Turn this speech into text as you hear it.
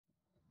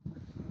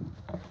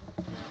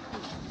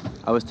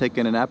I was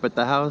taking a nap at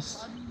the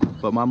house,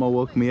 but Mama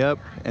woke me up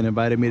and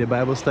invited me to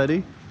Bible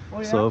study.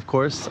 Oh, yeah? So of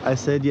course I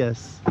said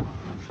yes.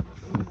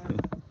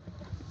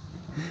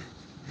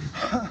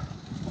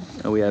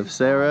 And we have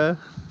Sarah.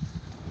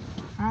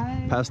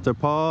 Hi. Pastor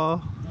Paul.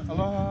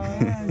 Hello.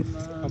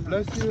 God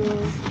bless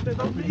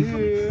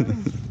you.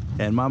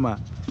 And Mama.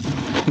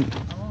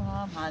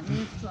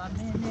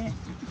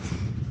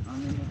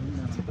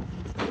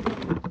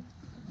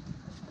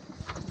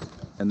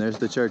 And there's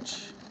the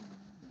church.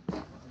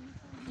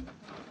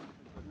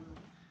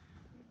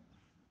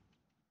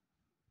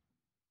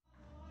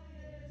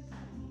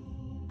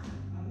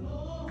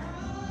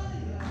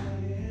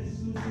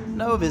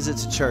 No visit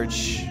to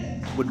church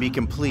would be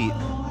complete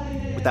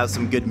without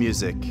some good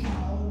music.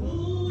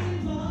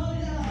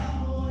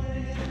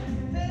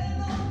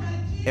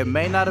 It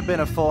may not have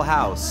been a full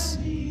house,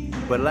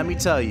 but let me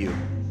tell you,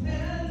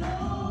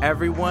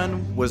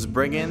 everyone was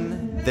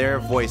bringing their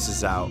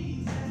voices out.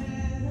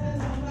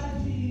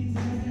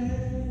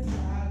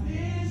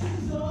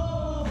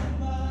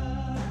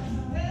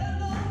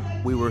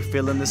 We were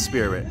feeling the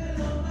spirit.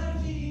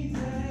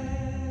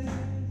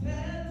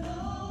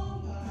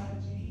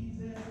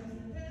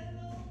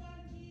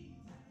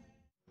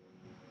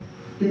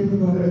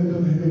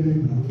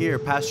 Here,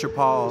 Pastor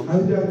Paul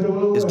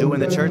is doing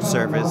the church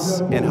service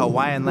in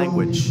Hawaiian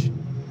language.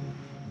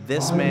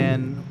 This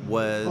man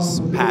was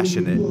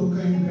passionate.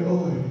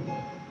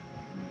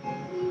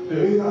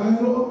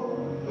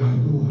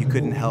 You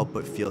couldn't help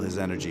but feel his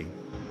energy.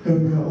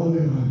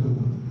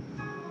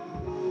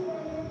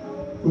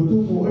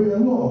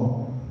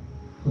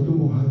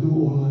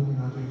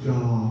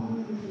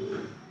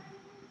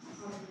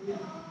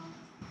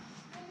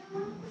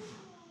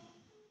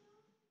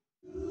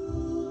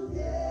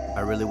 I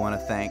really want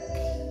to thank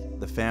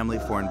the family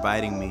for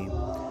inviting me.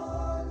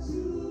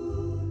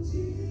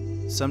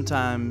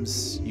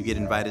 Sometimes you get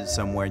invited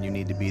somewhere and you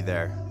need to be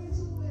there.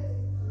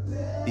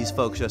 These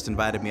folks just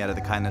invited me out of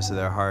the kindness of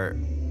their heart.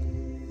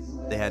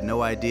 They had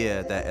no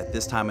idea that at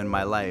this time in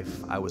my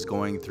life, I was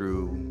going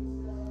through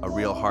a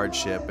real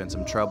hardship and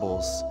some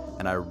troubles,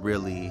 and I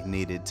really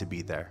needed to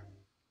be there.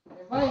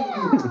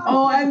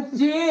 OMG,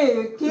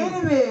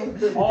 kidding me.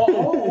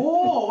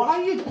 Oh, what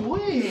are you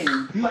doing?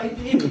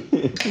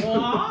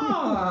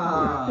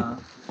 Wow.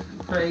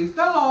 Praise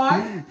the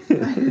Lord.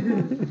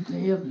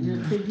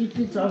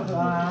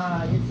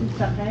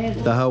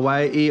 The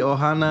Hawaii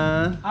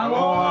Ohana.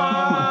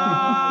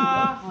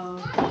 Aloha.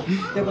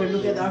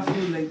 Look at our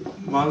food like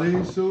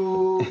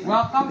Malisu.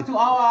 welcome to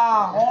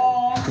our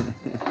home.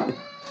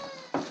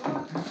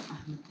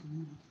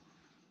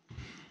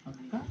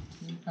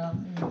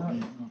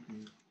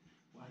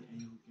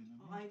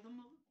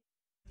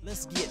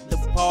 Let's get the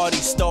party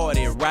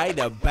started right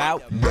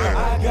about now.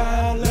 I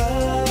got